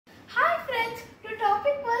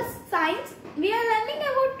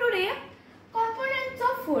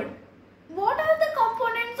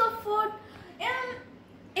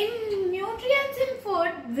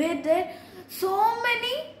with their so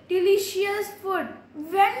many delicious food.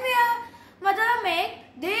 When we are mother make,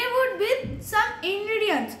 there would be some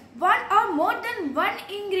ingredients, one or more than one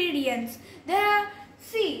ingredients. There are,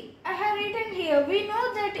 see, I have written here. We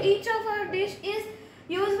know that each of our dish is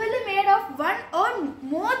usually made of one or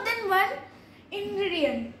more than one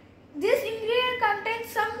ingredient. This ingredient contains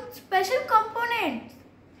some special components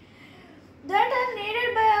that are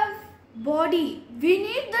needed by our body. We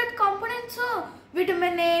need that components, so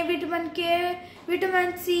vitamin A, vitamin K,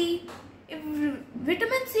 vitamin C.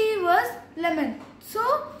 Vitamin C was lemon. So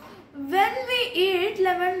when we eat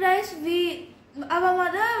lemon rice, our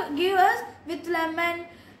mother give us with lemon,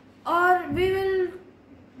 or we will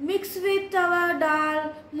mix with our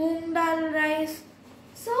dal, moong dal rice.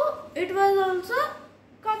 So it was also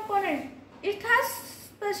component. It has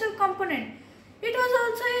special component. It was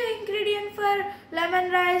also an ingredient for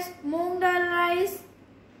lemon rice, moong dal rice,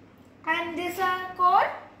 and these are called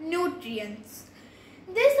nutrients.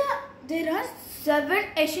 There are 7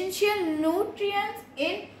 essential nutrients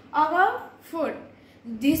in our food.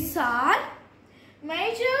 These are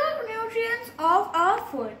major nutrients of our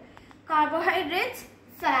food: carbohydrates,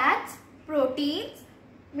 fats, proteins,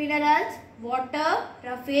 minerals, water,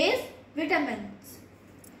 roughage, vitamins.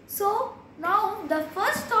 So now the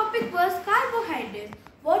first topic was carbohydrates.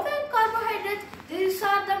 What are carbohydrates? These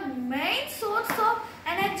are the main source of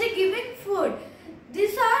energy giving food.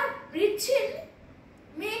 These are rich in,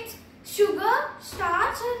 means sugar,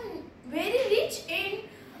 starch, and very rich in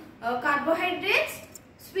carbohydrates,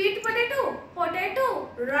 sweet potato,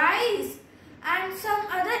 rice, and some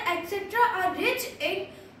other etc. are rich in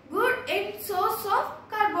source of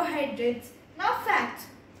carbohydrates. Now fats.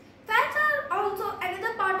 Fats are also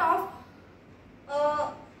another part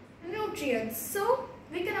of nutrients. So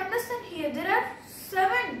we can understand here there are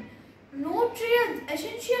 7 nutrients,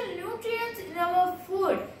 essential nutrients in our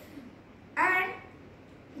food, and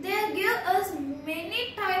they give us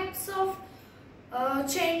many types of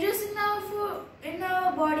changes in our food, in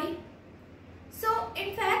our body. So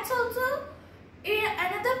in fats also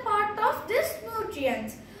another part of this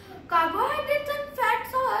nutrients. Carbohydrates and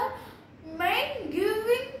fats are main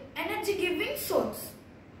energy giving source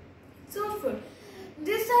food.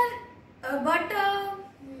 These are butter,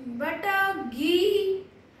 ghee,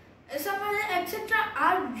 some other etc.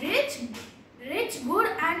 are rich, good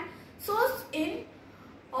and source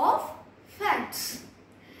of fats.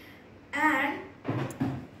 And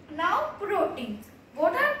now proteins.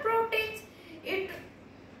 What are proteins?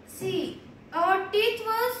 Our teeth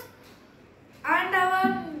and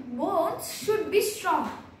our bones should be strong.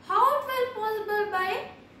 How it will possible?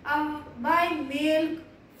 By milk,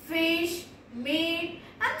 fish, meat,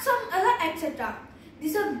 and some other etc.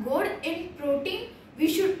 These are good in protein. We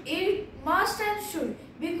should eat, must and should,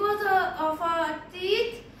 because of our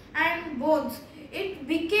teeth and bones. It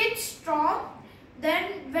became strong.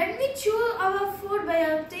 Then when we chew our food by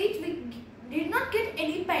our teeth, we did not get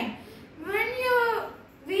any pain. When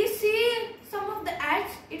we see some of the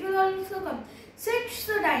ads, it will also come.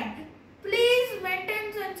 Sensodyne. Please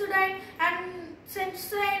maintain Sensodyne and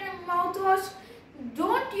Sensodyne mouthwash.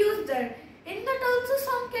 Don't use that. In that also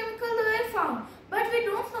some chemicals were found, but we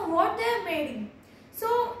don't know what they are made in.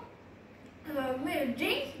 So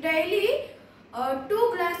drink daily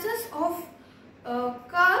 2 glasses of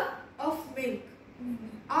cup of milk.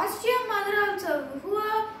 Ask your mother also, who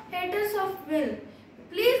are haters of milk.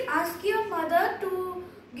 Please ask your mother to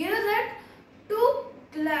give that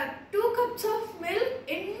 2 cups of milk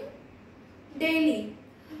in daily.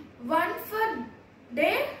 1 for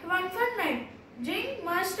day, 1 for night. Drink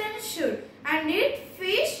must and should, and eat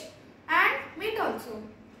fish and meat also.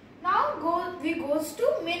 Now we goes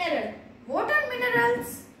to mineral. What are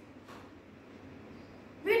minerals?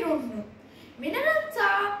 We don't know. Minerals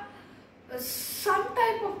are some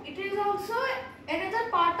type of, it is also another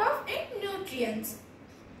part of nutrients.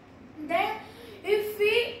 Then if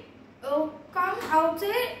we come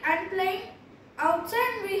outside and playing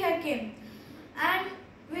outside, we have came and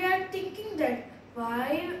we are thinking that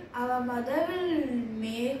why our mother will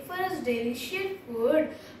make for us delicious food,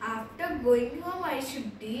 after going home I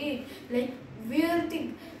should eat. Like we will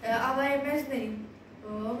think, our imaginary,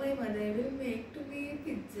 oh, my mother will make to me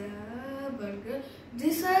pizza, burger.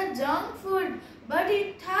 These are junk food, but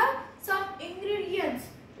it have some ingredients.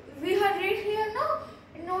 We have read here,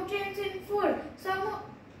 no, nutrients in food.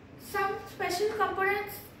 Some special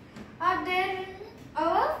components are there in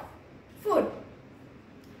our food.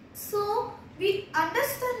 So we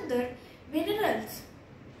understand that minerals,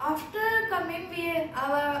 after coming,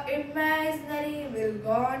 our imaginary will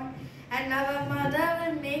gone, and our mother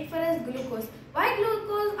will make for us glucose. Why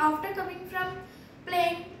glucose? After coming from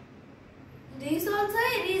playing. This is also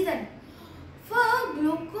a reason. For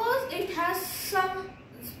glucose, it has some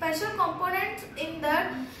special components in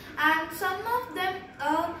that, and some of them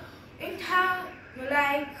it have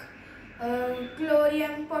like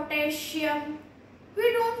chlorine, potassium.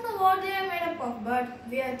 We don't know what they are made up of, but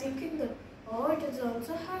we are thinking that it is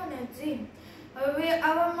also have an enzyme.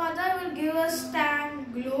 Our mother will give us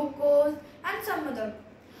tank, glucose, and some other.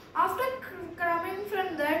 After coming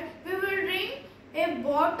from that, we will drink a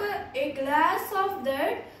glass of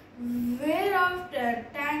that, whereafter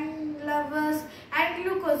tank levels and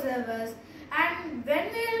glucose levels, and when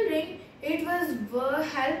we will drink, it will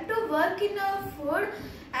help to work in our food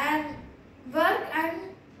and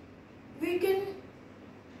we can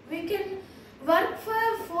work for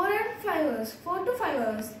 4 to 5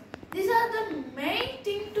 hours. These are the main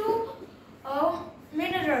thing to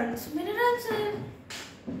minerals.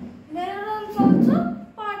 Minerals also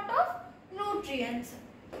part of nutrients.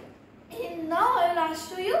 And now I will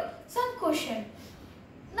ask to you some question.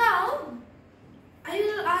 Now I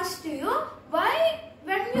will ask to you, why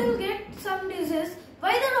when we will get some disease,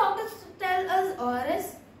 why the doctors tell us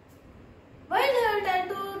ORS?